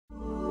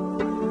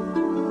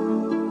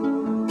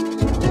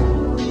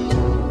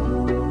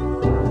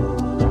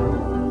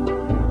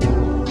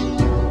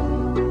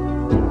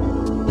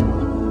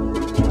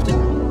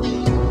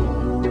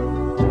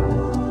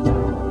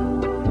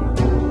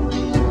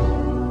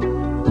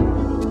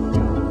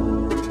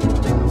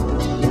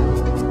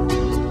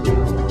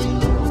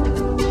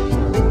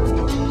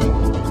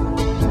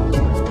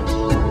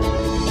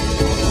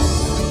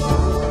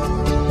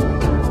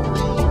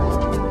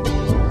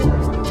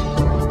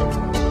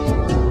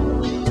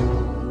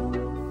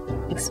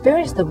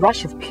Experience the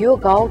rush of pure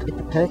gold with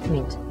the Perth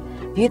Mint.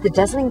 View the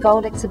dazzling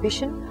gold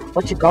exhibition,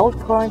 watch a gold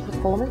pouring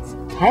performance,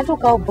 handle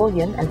gold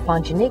bullion and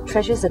find unique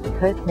treasures at the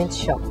Perth Mint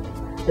shop.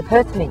 The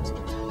Perth Mint,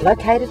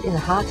 located in the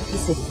heart of the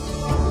city.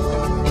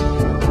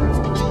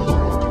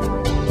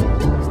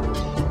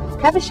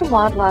 Caversham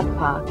Wildlife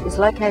Park is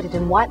located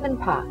in Whiteman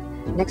Park,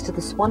 next to the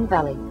Swan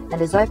Valley,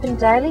 and is open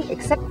daily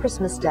except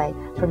Christmas Day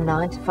from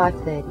 9 to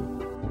 5:30.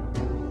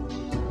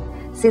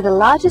 See the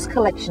largest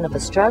collection of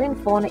Australian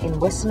fauna in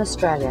Western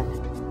Australia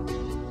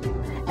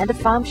and a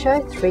farm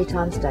show 3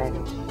 times daily.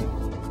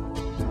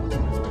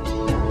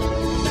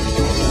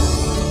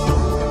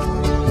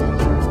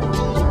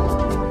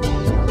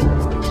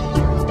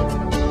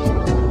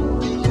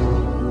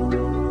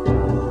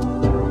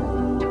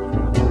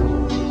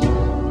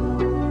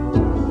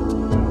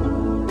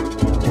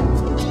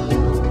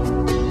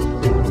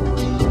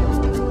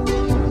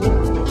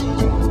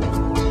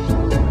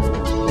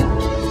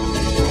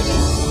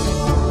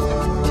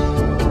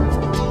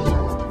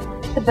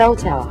 The Bell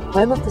Tower,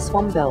 home of the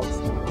Swan Bells,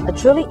 a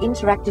truly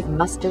interactive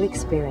must-do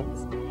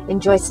experience.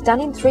 Enjoy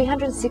stunning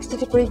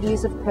 360-degree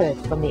views of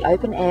Perth from the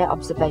open-air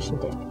observation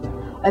deck.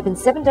 Open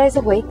 7 days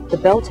a week, the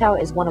Bell Tower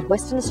is one of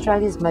Western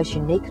Australia's most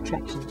unique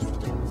attractions.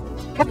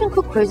 Captain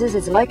Cook Cruises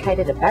is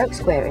located at Barrack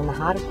Square in the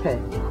heart of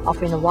Perth,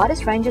 offering the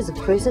widest ranges of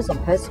cruises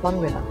on Perth's Swan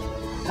River.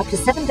 Up to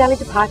 7 daily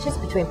departures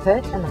between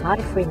Perth and the heart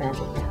of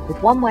Fremantle,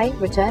 with one-way,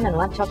 return and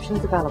lunch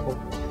options available.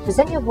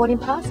 Present your boarding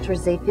pass to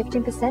receive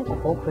 15%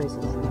 off all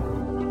cruises.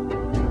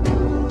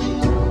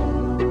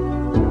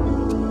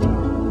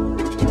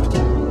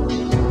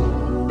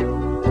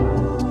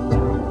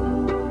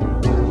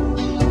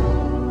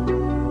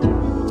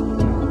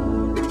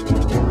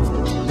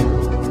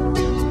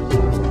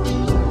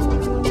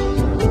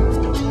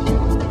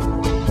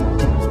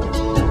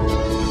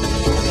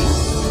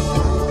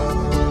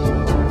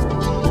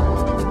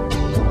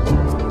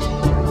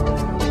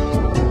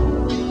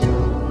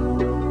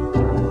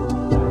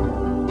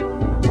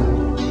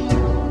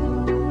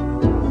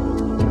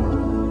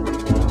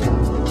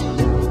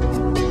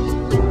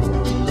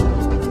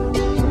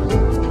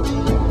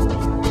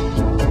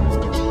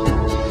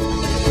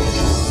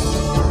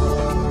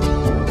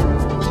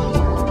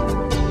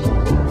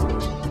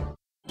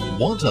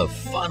 Want a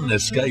fun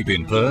escape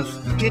in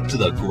Perth? Get to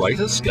the Great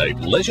Escape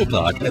Leisure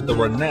Park at the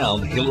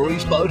renowned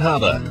Hillary's Boat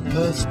Harbour.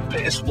 Perth's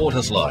best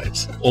water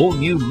slides, all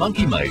new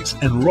monkey maze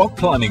and rock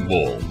climbing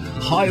wall,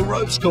 high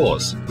ropes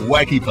course,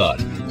 wacky putt,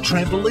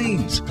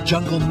 trampolines,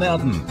 jungle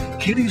mountain,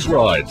 kiddies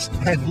rides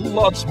and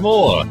lots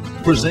more.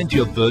 Present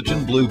your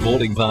Virgin Blue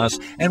boarding pass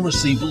and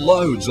receive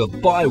loads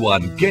of buy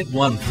one get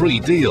one free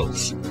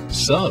deals.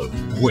 So,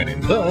 when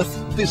in Perth,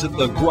 visit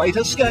the Great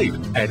Escape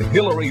at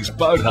Hillary's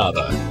Boat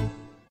Harbour.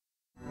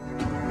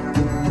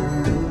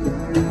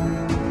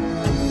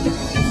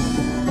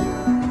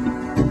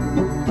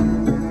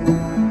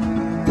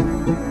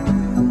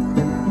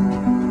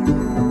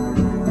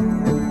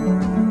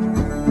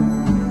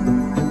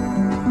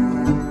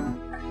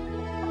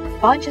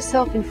 Find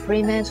yourself in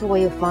Fremantle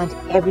where you'll find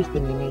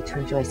everything you need to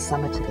enjoy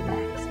summer to the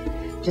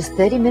max. Just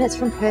 30 minutes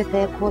from Perth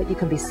Airport, you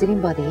can be sitting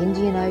by the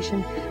Indian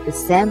Ocean with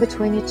sand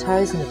between your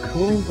toes and a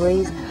cooling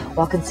breeze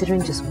while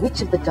considering just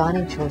which of the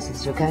dining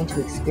choices you're going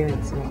to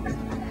experience next.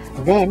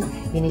 Then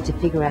you need to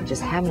figure out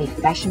just how many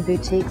fashion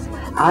boutiques,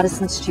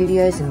 artisan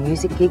studios and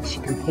music gigs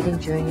you can hit in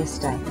during your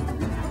stay.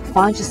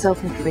 Find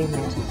yourself in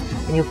Fremantle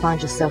and you'll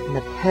find yourself in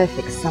the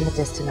perfect summer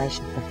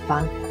destination for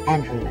fun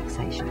and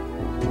relaxation.